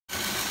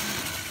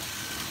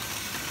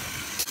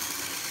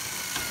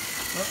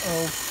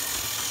Uh-oh.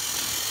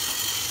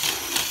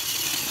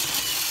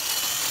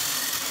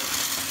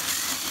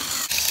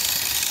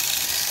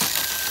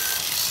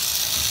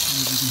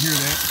 You can hear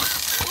that.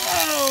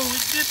 Whoa!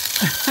 It did.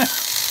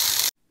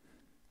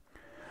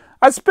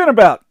 I spent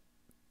about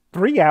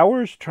 3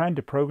 hours trying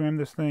to program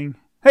this thing.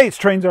 Hey, it's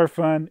Trains Are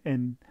Fun,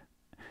 and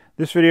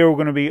this video we're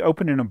going to be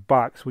opening a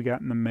box we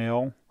got in the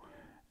mail.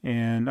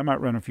 And I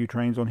might run a few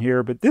trains on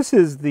here, but this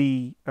is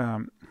the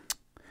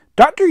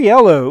Dr.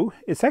 Yellow.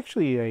 It's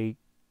actually a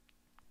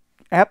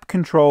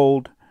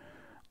app-controlled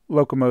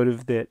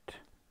locomotive that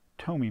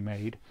Tomy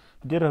made.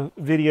 I did a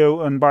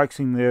video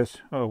unboxing this.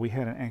 Oh, we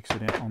had an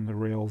accident on the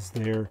rails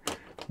there.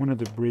 One of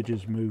the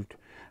bridges moved.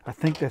 I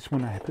think that's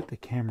when I put the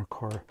camera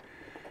car.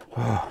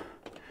 Oh,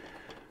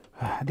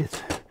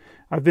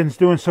 I've been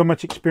doing so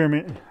much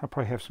experimenting. I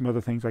probably have some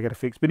other things I got to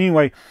fix. But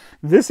anyway,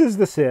 this is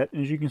the set.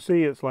 As you can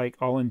see, it's like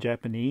all in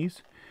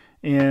Japanese.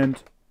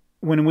 And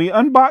when we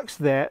unboxed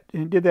that,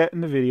 and did that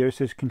in the video, it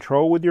says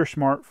control with your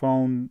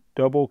smartphone,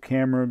 double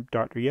camera,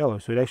 Dr. Yellow.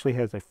 So it actually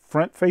has a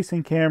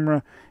front-facing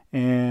camera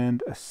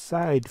and a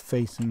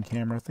side-facing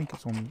camera. I think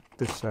it's on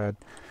this side,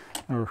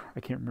 or I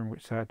can't remember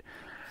which side.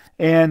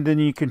 And then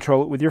you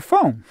control it with your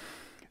phone.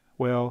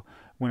 Well,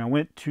 when I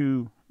went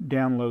to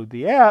download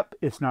the app,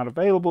 it's not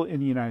available in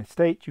the United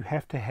States. You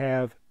have to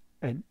have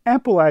an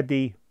Apple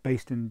ID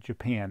based in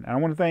Japan. And I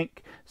want to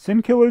thank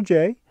Sinkiller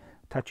J,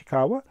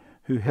 Tachikawa,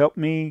 who helped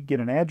me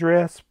get an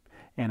address,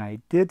 and I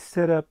did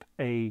set up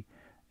an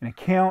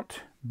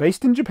account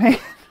based in Japan.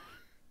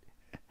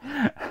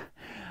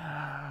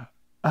 And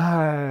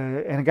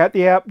I got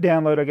the app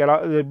download.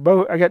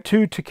 I got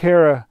two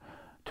Takara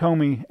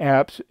Tomy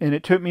apps, and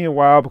it took me a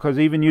while because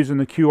even using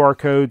the QR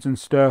codes and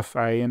stuff,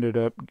 I ended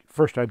up,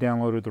 first I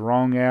downloaded the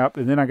wrong app,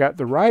 and then I got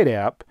the right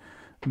app,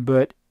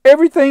 but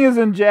everything is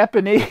in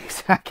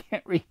Japanese. I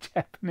can't read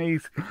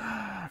Japanese.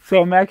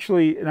 So I'm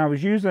actually, and I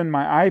was using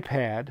my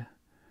iPad.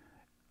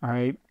 All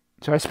right.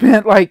 So I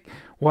spent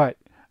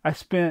I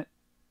spent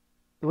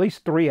at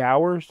least 3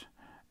 hours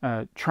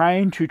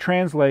trying to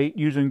translate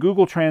using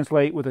Google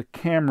Translate with a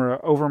camera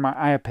over my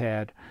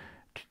iPad.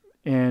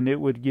 And it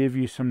would give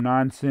you some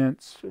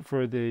nonsense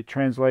for the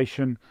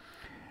translation.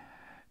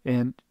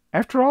 And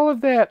after all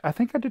of that, I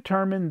think I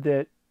determined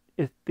that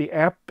the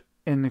app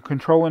and the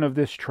controlling of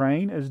this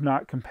train is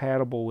not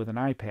compatible with an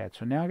iPad.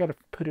 So now I got to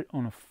put it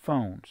on a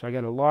phone. So I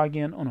got to log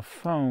in on a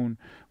phone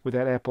with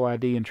that Apple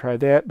ID and try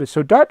that. But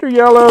so Dr.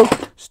 Yellow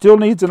still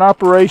needs an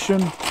operation.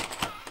 So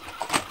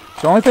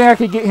the only thing I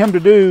could get him to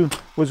do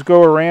was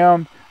go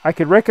around. I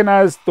could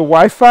recognize the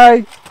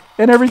Wi-Fi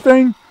and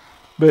everything,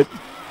 but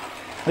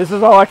this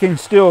is all I can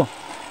still.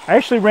 I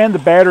actually ran the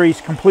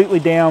batteries completely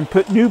down,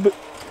 put new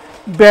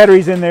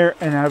batteries in there,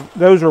 and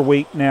those are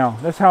weak now.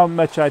 That's how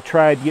much I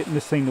tried getting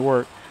this thing to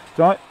work.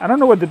 So I don't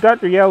know what the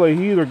Dr. Yellow,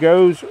 he either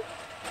goes,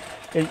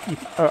 and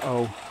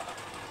uh-oh,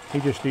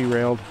 he just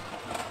derailed.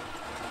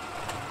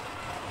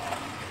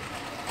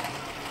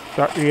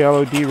 Dr.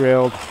 Yellow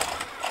derailed.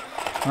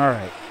 All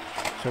right,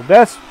 so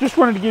that's, just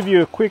wanted to give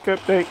you a quick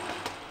update.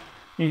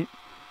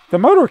 The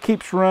motor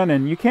keeps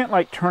running. You can't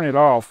like turn it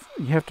off.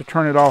 You have to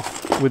turn it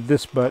off with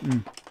this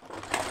button.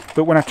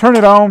 But when I turn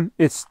it on,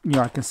 it's,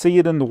 I can see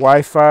it in the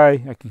Wi-Fi.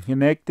 I can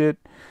connect it,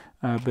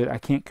 but I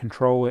can't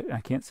control it. I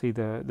can't see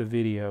the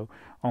video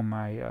on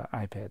my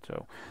iPad.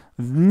 So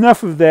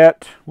enough of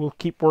that. We'll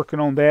keep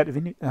working on that.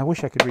 I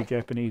wish I could read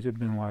Japanese. It'd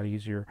been a lot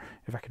easier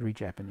if I could read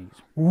Japanese.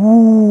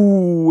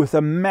 Ooh, with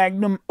a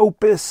magnum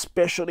opus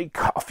specialty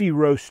coffee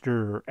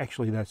roaster.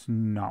 Actually, that's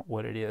not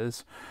what it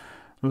is.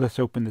 Let's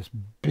open this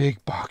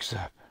big box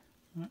up.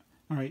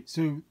 All right,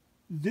 so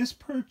this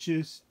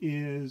purchase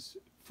is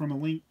from a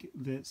link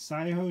that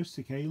Siho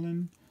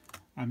Sychaleun.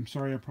 I'm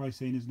sorry, I'm probably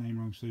saying his name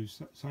wrong. So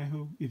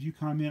Siho, if you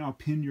comment, I'll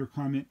pin your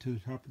comment to the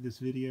top of this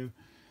video.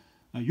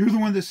 You're the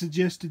one that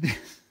suggested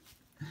this.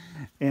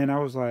 And I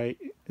was like,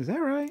 is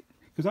that right?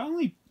 Because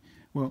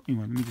well,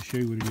 anyway, let me just show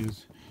you what it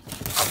is.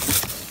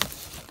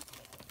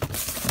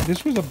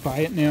 This was a buy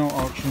it now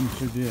auction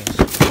for this.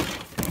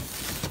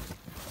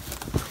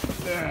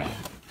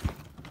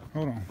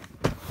 Hold on.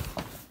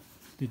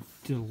 The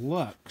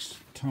deluxe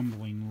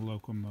tumbling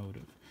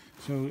locomotive.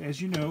 So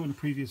as you know, in the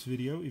previous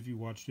video, if you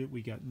watched it,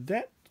 we got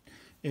that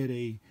at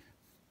a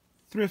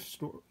thrift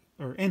store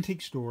or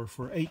antique store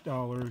for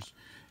 $8,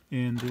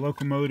 and the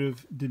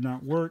locomotive did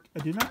not work. I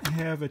did not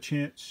have a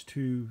chance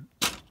to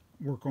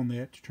work on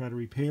that to try to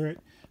repair it,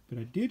 but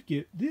I did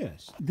get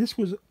this. This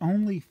was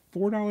only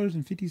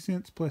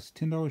 $4.50 plus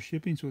 $10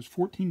 shipping, so it's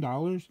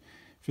 $14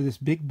 for this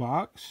big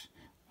box.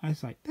 I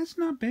was like, that's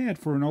not bad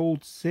for an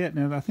old set.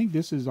 Now, I think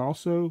this is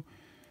also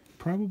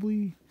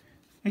probably,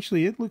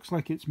 actually, it looks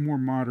like it's more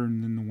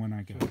modern than the one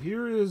I got.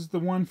 Here is the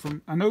one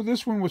from, I know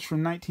this one was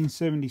from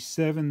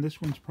 1977.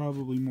 This one's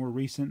probably more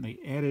recent. They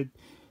added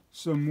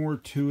some more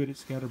to it.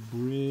 It's got a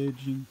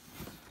bridge and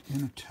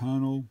a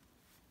tunnel.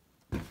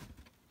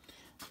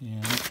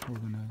 And we're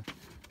going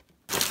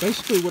to,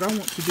 basically what I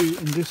want to do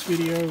in this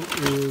video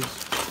is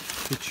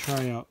to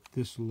try out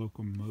this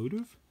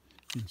locomotive.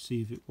 and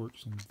see if it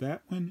works on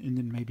that one. And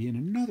then maybe in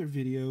another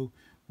video,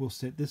 we'll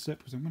set this up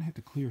because I'm going to have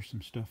to clear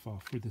some stuff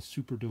off for the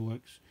Super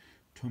Deluxe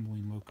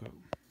Tumbling Loco.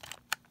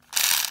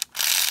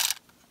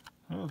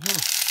 Oh,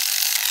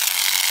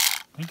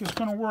 I think it's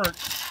going to work.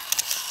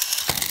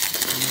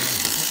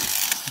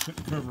 Yeah, put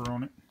the cover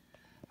on it.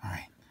 All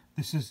right.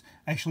 This is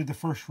actually the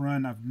first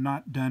run. I've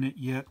not done it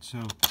yet, so...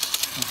 all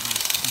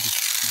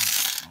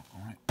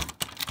right.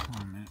 Hold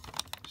on a minute.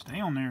 Stay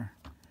on there.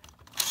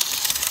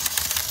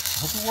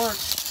 Hope it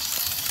works.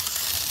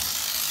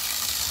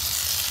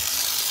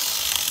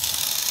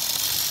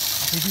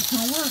 I think it's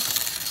going to work.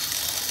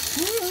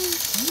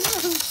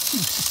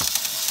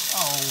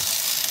 Oh,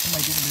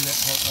 somebody didn't do that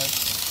part right.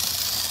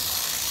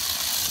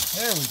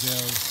 There we go.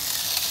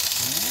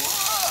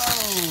 Whoa!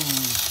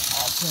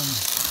 Awesome.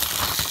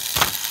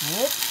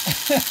 Whoop.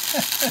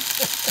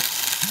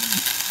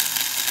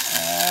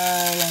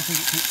 I don't think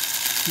it took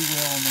too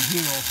well on the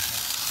heel.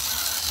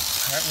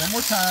 All right, one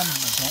more time.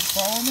 Don't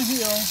fall on the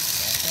heel.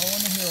 Don't fall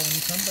on the heel when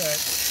you come back.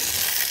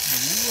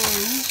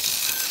 Whoa.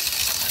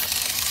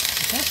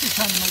 It's actually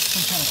trying to make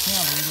some kind of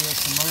sound. Maybe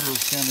that's the motor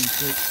sounding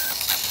sick.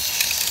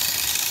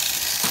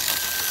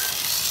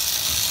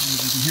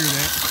 If you can hear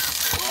that.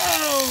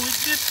 Whoa! It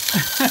did.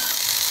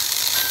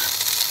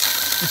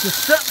 It's a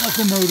step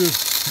locomotive.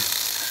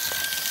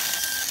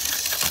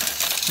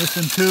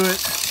 Listen to it.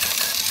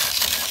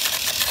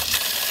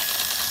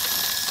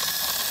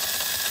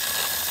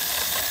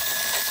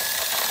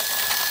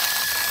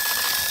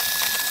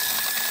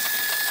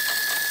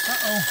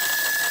 Uh-oh.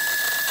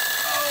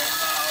 Oh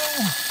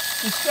no!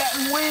 It's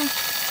gotten weak.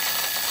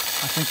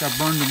 I think I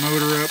burned the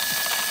motor up.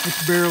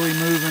 It's barely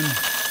moving.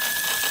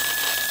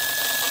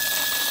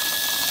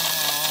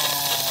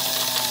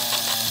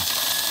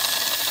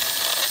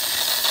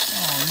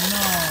 Oh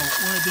no!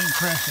 Well, it didn't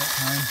crash that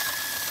time.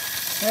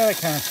 Yeah,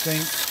 that kind of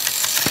stinks.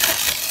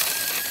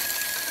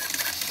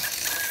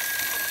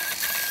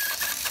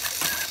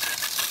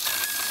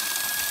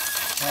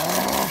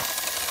 Oh,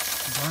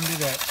 burned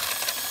it up.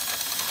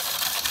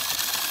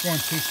 Going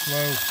too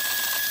slow.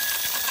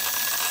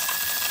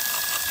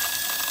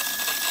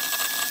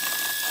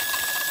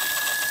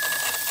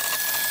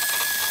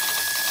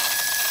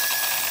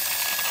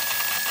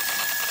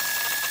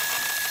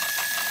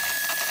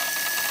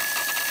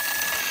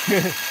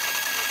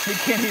 We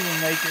can't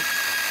even make it.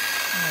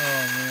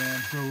 Oh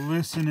man. So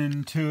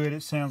listening to it,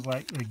 it sounds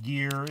like the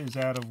gear is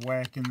out of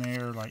whack in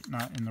there, like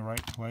not in the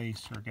right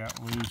place or got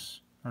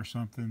loose or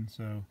something.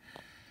 So,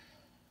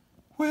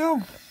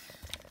 well,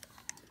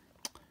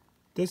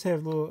 it does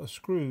have a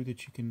screw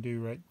that you can do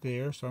right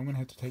there. So I'm going to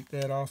have to take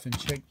that off and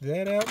check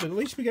that out. But at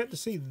least we got to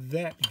see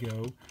that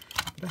go.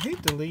 But I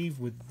hate to leave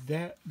with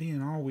that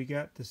being all we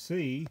got to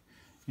see.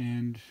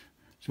 And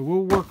so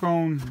we'll work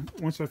on,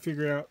 once I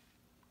figure out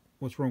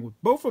what's wrong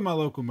with both of my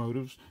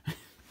locomotives,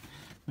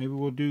 maybe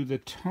we'll do the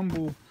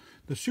Tumble,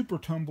 the Super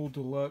Tumble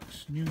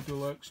Deluxe, new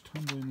Deluxe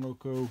Tumbling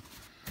Loco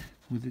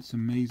with its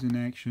amazing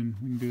action.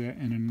 We can do that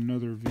in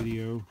another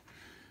video.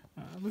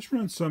 Let's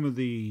run some of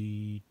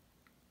the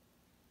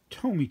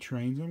Tomy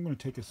trains. I'm going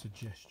to take a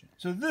suggestion.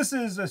 So this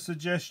is a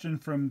suggestion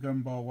from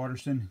Gumball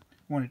Waterson.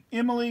 Wanted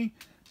Emily,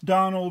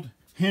 Donald,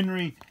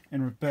 Henry,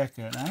 and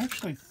Rebecca. And I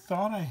actually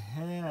thought I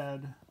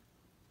had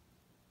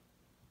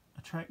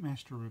a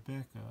Trackmaster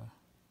Rebecca,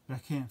 but I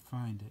can't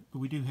find it. But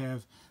we do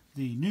have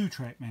the new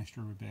Trackmaster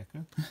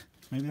Rebecca.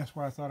 Maybe that's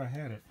why I thought I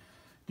had it.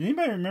 Did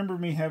anybody remember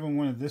me having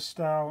one of this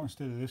style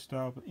instead of this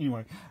style? But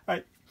anyway,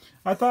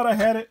 I thought I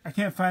had it. I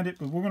can't find it,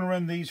 but we're going to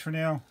run these for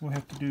now. We'll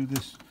have to do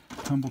this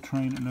Tumble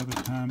train another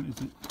time.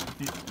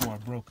 Oh, I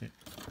broke it.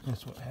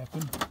 That's what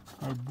happened.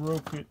 I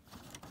broke it.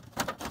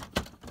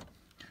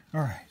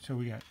 All right, so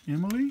we got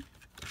Emily.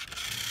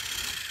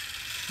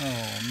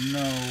 Oh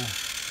no,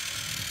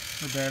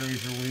 her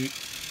batteries are weak.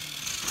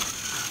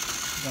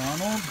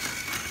 Donald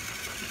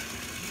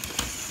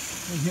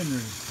and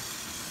Henry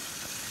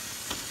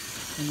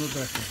and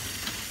Rebecca.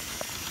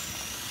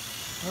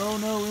 Oh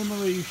no,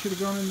 Emily, you should have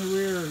gone in the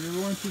rear.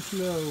 You're going too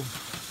slow.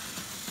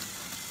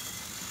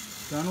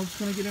 Donald's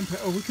going to get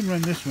impact. Oh, we can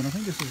run this one. I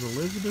think this is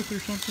Elizabeth or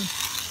something.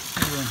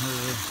 We'll run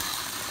her.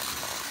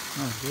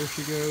 Oh, there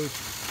she goes.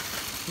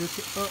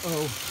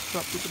 Uh-oh.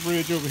 Stopped at the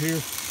bridge over here.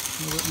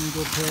 Let me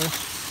go past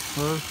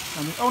her.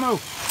 Oh no!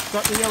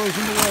 Stop, the yellow's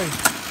in the way.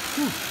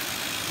 Whew.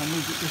 I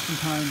moved it just in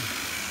time.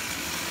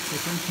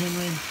 Here comes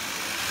Henry.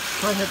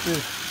 Probably have to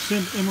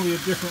send Emily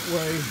a different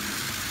way.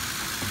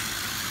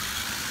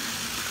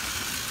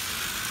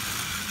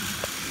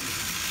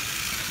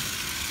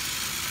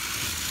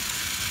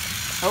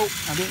 Oh,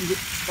 I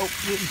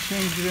didn't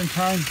change it in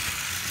time.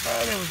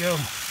 Oh, there we go.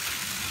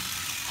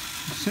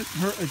 I sent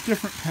her a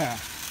different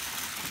path.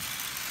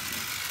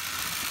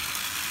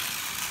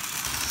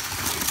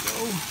 There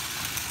we go.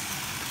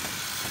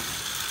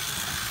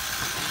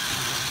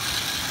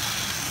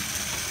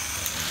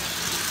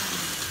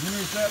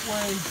 Henry's that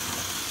way.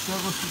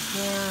 Douglas is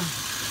there.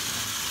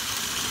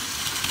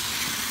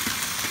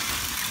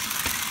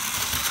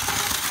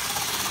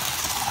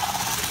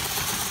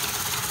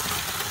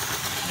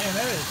 Man,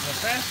 that is a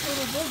fast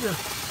little booger.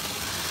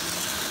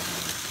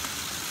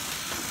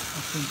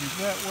 fingers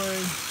that way.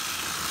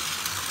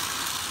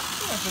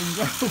 Up and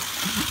go.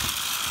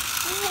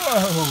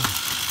 Whoa!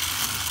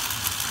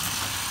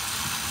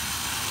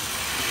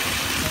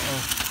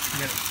 Uh-oh, I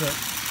got it stuck.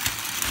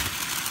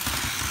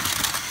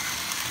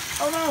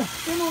 Oh no,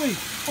 Emily!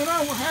 Oh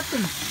no, what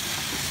happened?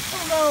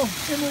 Oh no,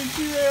 Emily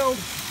derailed.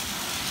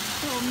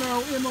 Oh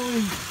no,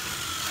 Emily.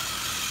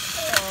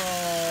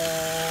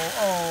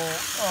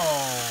 Oh.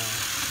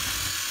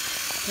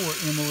 Poor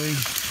Emily.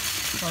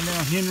 Oh,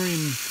 now Henry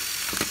and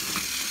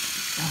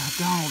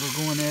Donald are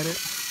going at it.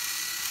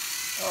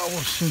 Oh,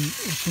 we'll send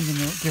them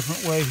a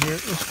different way here.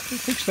 Let's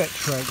fix that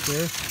track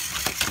there.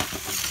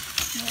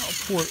 Oh,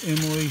 poor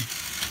Emily.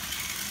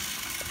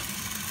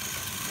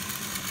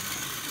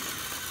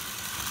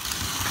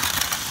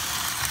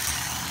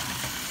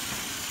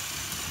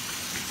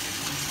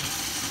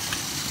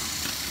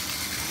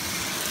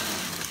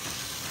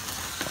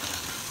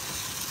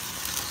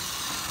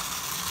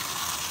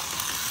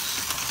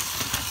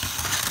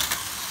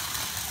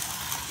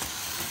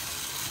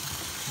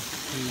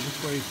 Which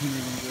way is Henry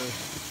going to go?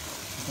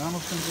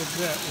 Donald's going to go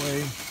that way.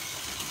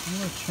 I'm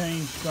going to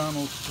change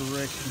Donald's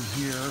direction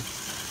here.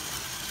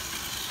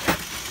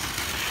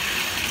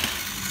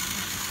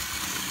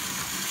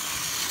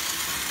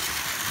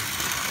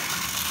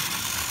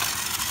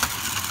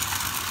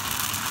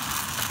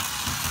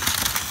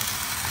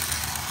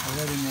 I'll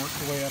let him work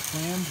the way I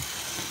planned.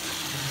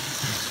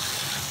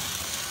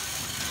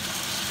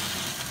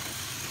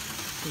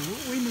 So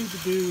what we need to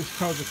do is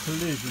cause a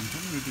collision.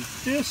 We're going to do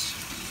this.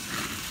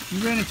 You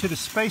ran into the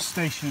space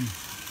station,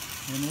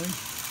 Emily.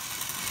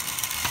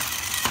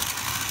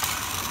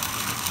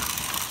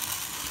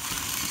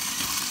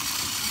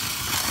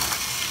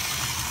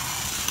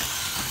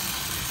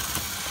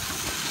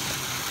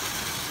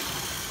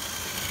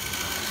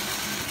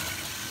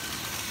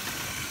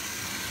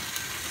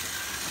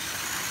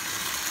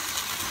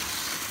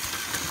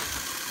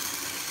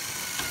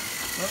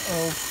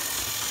 Uh-oh.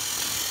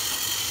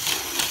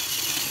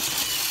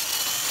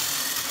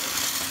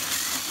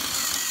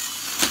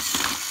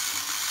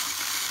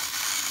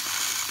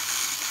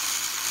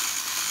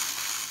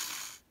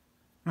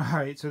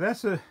 Alright, so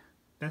that's the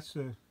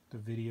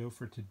video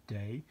for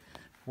today.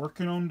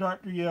 Working on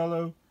Dr.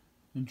 Yellow.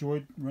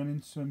 Enjoyed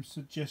running some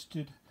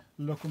suggested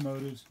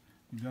locomotives.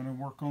 I'm gonna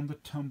work on the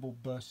Tumble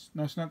bus.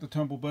 No, it's not the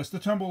Tumble bus, the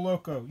Tumble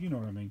Loco. You know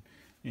what I mean.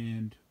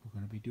 And we're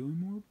gonna be doing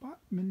more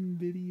Botman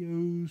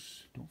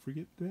videos. Don't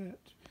forget that.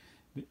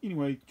 But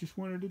anyway, just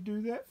wanted to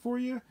do that for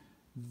you.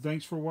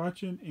 Thanks for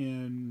watching,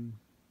 and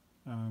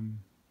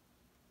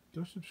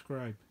go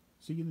subscribe.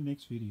 See you in the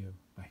next video.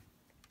 Bye.